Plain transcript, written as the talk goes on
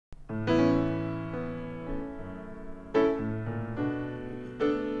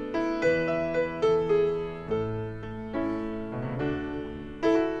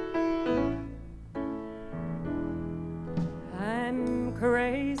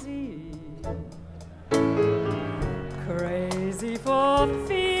crazy, crazy for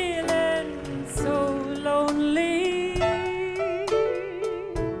feeling so lonely.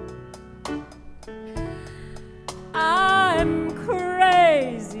 I'm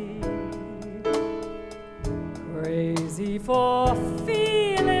crazy, crazy for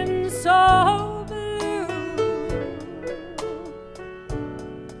feeling so blue.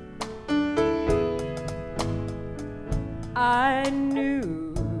 I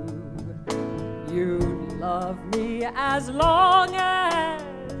knew you'd love me as long as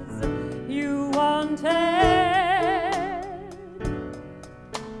you wanted,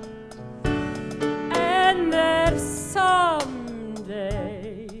 and that someday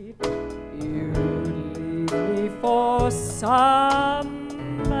you'd leave me for somebody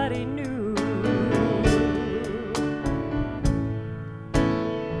new.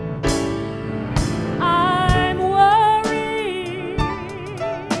 I'm worried.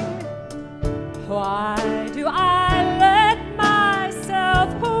 Why do I let myself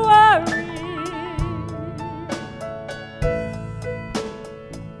worry?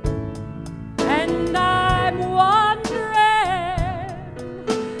 And I'm wondering,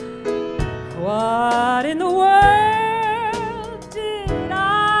 what in the world did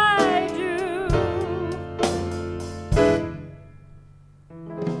I do?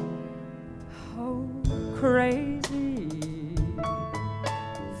 Oh, crazy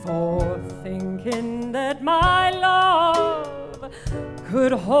for thinking that my love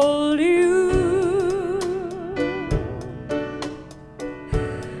could hold you.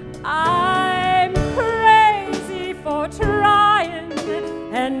 I'm crazy for trying,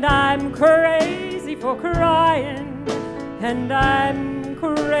 and I'm crazy for crying, and I'm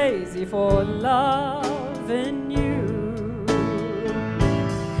crazy for loving you.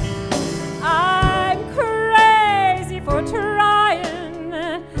 I'm crazy for trying,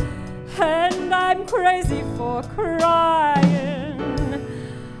 and I'm crazy for crying,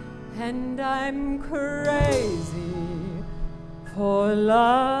 and I'm crazy for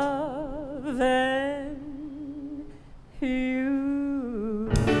loving you.